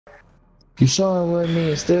You saw it with me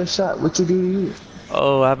and still shot. What you do to you?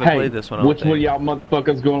 Oh, I haven't played this one. Which one of y'all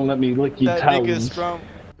motherfuckers gonna let me lick your That toes? nigga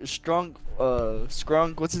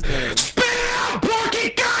Scrunk, what's his name? Spam! Porky,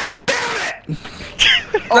 goddammit!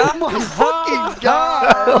 Oh my fucking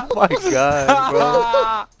god! Oh my god,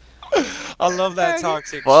 bro. I love that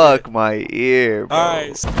toxic Fuck shit. my ear, bro.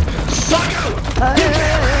 Alright. Fuck out!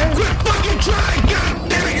 Quit fucking trying!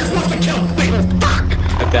 Goddammit, you're supposed to kill people! Fuck!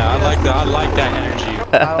 I like that energy.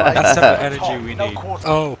 That's the type of energy we need.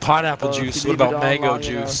 Oh, pineapple Oh, juice. if you What about leave it on mango long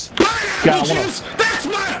juice? Pineapple juice! That's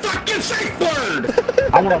my fucking safe word!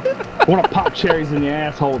 I wanna pop cherries in your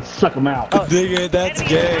asshole and suck them out. Nigga, that's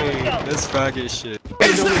gay. That's faggot shit.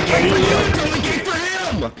 It's not gay for you, it's only gay for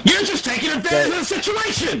him! You're just taking advantage of the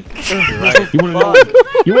situation! Right. You wanna know?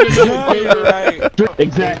 You wanna know? You're right.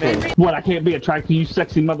 Exactly. What, I can't be attracted to you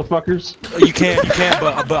sexy motherfuckers? You can,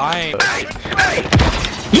 but I ain't. Hey!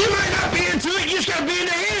 You might not be into it, you just gotta be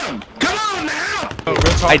into him! Come on now! Oh, real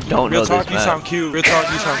talk, I don't know real talk, this you map. sound cute. Real talk,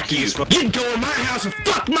 you sound cute as fuck. You'd go in my house and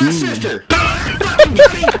fuck my sister! Fucking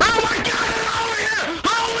buddy! Oh my god, over here!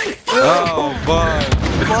 Holy fuck! Oh, bud.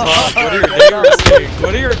 Fuck, what do your neighbors think?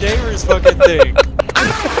 What do your neighbors fucking think? I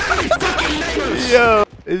don't have any fucking neighbors! Yo,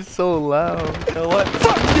 it's so loud. You know what?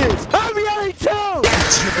 Fuck this! I'm yelling too!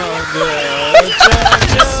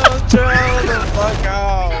 Chill the fuck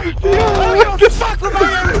out. I don't fuck with my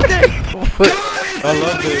everything! I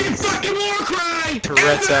love this. Fucking war cry!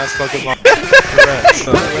 Tourette's ass fucking mom. Tourette's.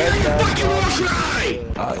 Fucking war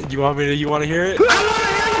cry! You want to hear it? I wanna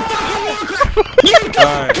hear the fucking war cry! You don't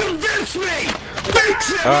Alright. convince me!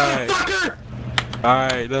 Fix it, Alright. motherfucker!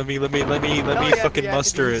 Alright, let me fucking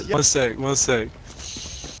muster it. One sec.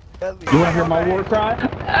 You wanna hear my war cry?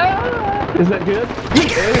 Is that good? You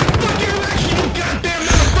get a fucking erection, you goddamn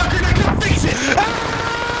motherfucker that can fix it!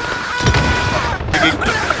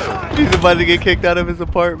 He's about to get kicked out of his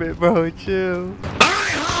apartment, bro. Chill. Alright,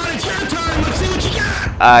 Holland, it's your turn. Let's see what you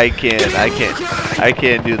got. I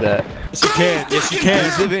can't do that. Yes, you can.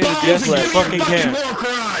 Yes, you fucking can.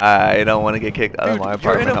 I don't want to get kicked out of my You're in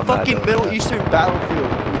apartment. a I'm not fucking doing Middle that. Eastern battlefield.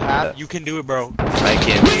 You have. You can do it, bro. I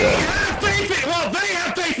can't do We that. have faith in, well, they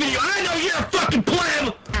have faith in you. I know you're a fucking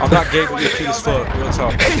pleb. I'm not gay, but you're cute as fuck. Real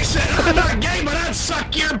talk. He said, I'm not gay, but I'd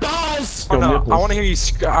suck your balls. Oh, no, I want to hear you.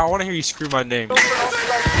 I want to hear you screw my name.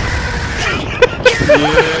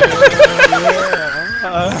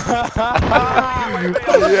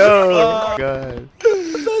 Yo, God.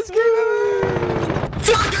 Fuck you!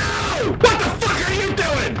 What the fuck are you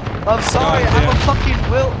doing? I'm sorry, God I'm a damn. fucking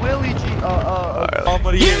Willie G. Call him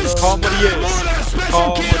what he is. Call him what he is. Special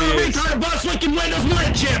Call him kid what on he is. retard bus licking Windows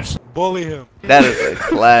lid chips. Bully him. That is a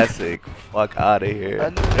classic. Fuck out of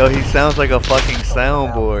here. Yo, he sounds like a fucking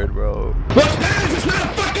soundboard, bro. What's bad is it's not a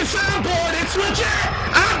fucking soundboard, it's legit!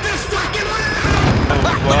 I'm this fucking loud!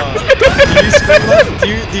 Wow.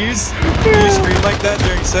 Do you scream like that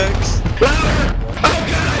during sex? Louder! Oh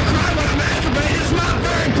god, I cry when I masturbate, it's not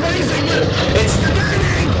very pleasing, but it's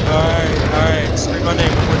entertaining! Alright, scream my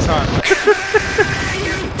name one more time.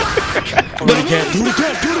 You fuck! Do it again, do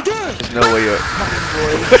it again! There's no way you're.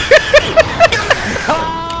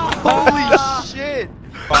 Holy shit!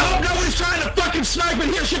 I hope nobody's trying to fucking snipe and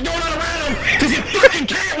hear shit going on around them, cause you fucking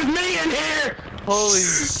can't with me in here! Holy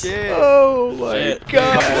shit! Oh my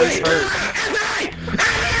God. My voice hurt.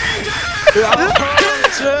 Chill the fuck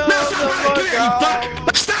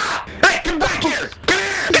out! Stop! Hey, come back here! Come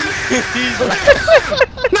here!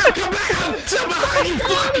 No, come back! I'm still behind you,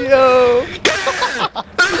 fuck! Yo.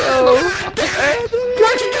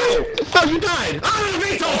 Where'd you go? Oh, you died! Oh, the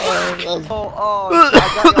veto! I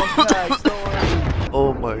got your tags, don't worry.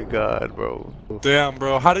 Oh my God, bro. Damn,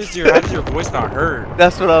 bro. How does your voice not hurt?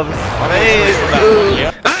 That's what I'm saying.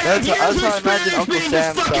 Yeah. That's how I imagine Uncle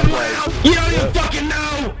Sam sounds like. You don't even fucking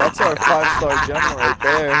know! That's our 5-star general right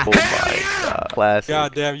there. Oh my God. Classic.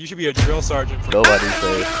 God damn, you should be a drill sergeant. For Nobody I don't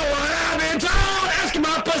said. know what I've been told!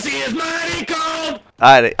 Eskimo pussy is mighty cold!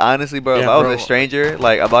 Honestly, bro, if Yeah, I was bro. a stranger,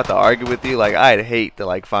 like about to argue with you, like I'd hate to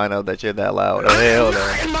like find out that you're that loud. Oh, hell I'm no.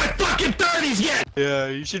 not in my fucking 30s yet! Yeah,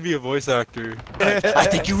 you should be a voice actor. I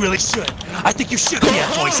think you really should. I think you should be a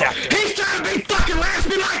voice actor. He's trying to be fucking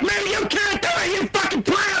raspy like me! You can't do it, you fucking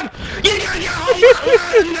pleb! You gotta get a whole lot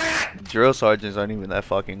louder than that! Drill sergeants aren't even that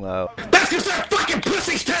fucking loud. That's cause they're fucking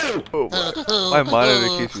pussies too! My monitor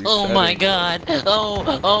keeps Oh my resetting. god.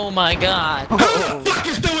 Oh my god. Who the fuck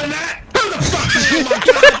is doing that? Who the fuck is doing that?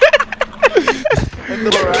 And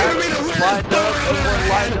the rats lined up, everyone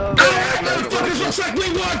lined up. Motherfuckers, looks like we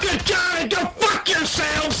want good God and go fuck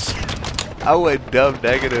yourselves! I went dumb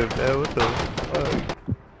negative, man. What the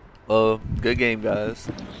fuck? Well, good game, guys.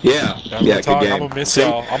 Yeah, I'm yeah, good I'm game. gonna miss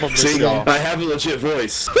y'all. I'm gonna miss See, y'all. I have a legit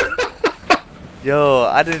voice. Yo,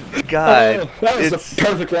 I didn't. God, that was it's the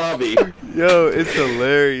perfect lobby. yo, it's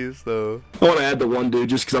hilarious though. I want to add the one dude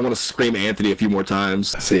just because I want to scream Anthony a few more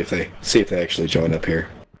times. See if they actually join up here.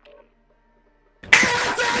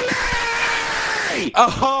 Anthony!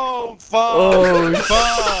 Oh fuck! Oh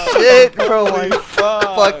fuck! shit, bro, my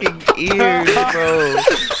Fuck! fucking ears, bro.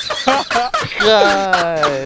 God.